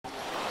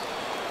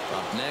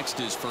Up next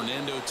is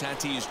Fernando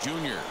Tatis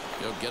Jr.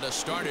 He'll get us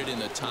started in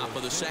the top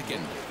of the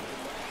second.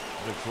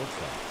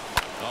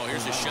 Oh,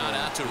 here's a shot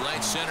out to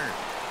right center.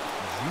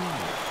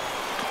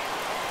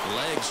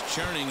 Legs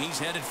churning. He's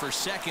headed for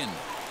second.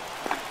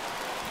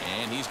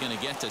 And he's going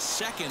to get to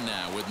second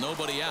now with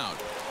nobody out.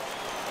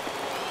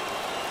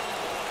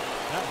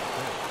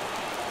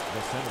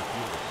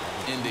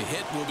 In to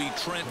hit will be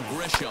Trent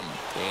Grisham.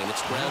 And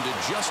it's grounded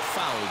just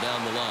foul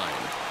down the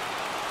line.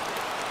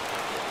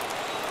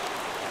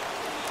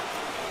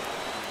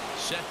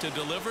 Set to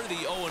deliver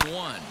the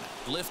 0-1.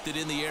 Lifted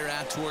in the air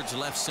out towards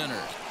left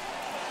center.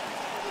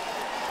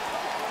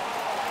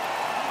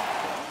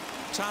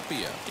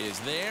 Tapia is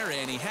there,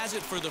 and he has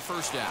it for the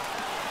first out.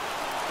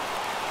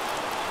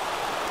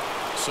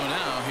 So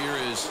now here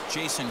is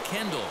Jason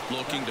Kendall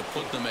looking to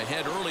put them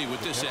ahead early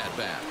with this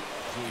at-bat.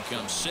 He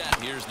comes set.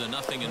 Here's the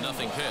 0-0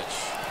 pitch.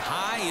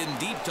 High and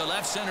deep to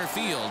left center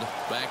field.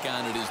 Back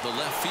on it is the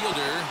left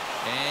fielder,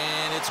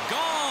 and it's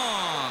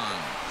gone.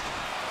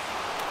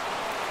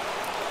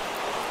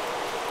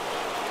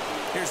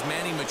 Here's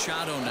Manny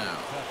Machado now.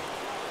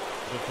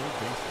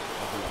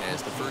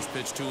 As the first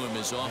pitch to him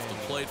is off the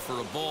plate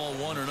for a ball,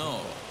 1-0.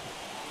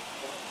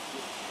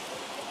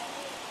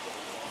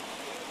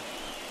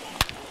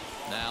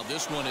 Now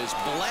this one is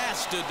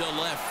blasted to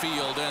left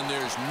field, and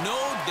there's no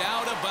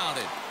doubt about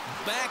it.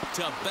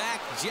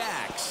 Back-to-back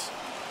jacks.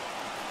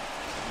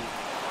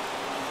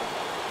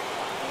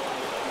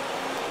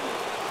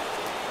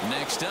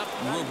 Next up,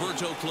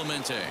 Roberto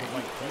Clemente.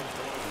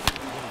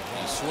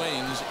 He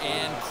swings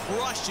and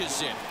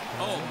crushes it.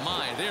 Oh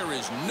my, there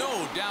is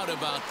no doubt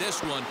about this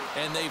one,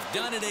 and they've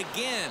done it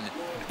again.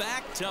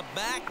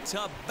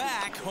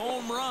 Back-to-back-to-back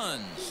home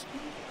runs.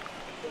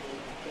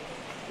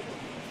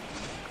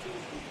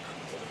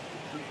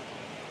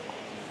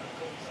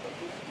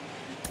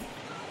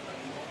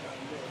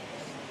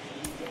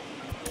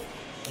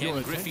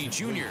 Ken Griffey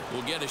Jr.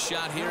 will get a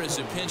shot here as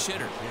a pinch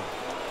hitter.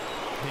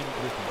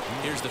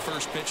 Here's the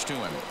first pitch to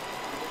him.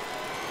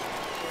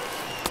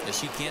 As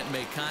he can't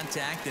make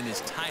contact and is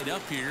tied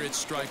up here, it's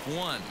strike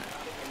one.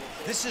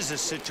 This is a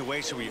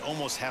situation where you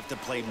almost have to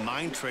play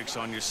mind tricks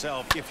on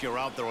yourself if you're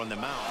out there on the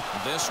mound.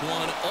 This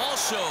one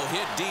also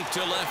hit deep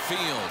to left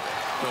field.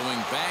 Going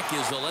back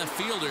is the left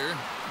fielder.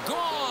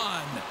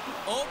 Gone!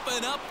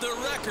 Open up the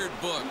record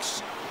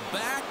books.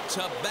 Back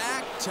to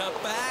back to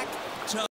back to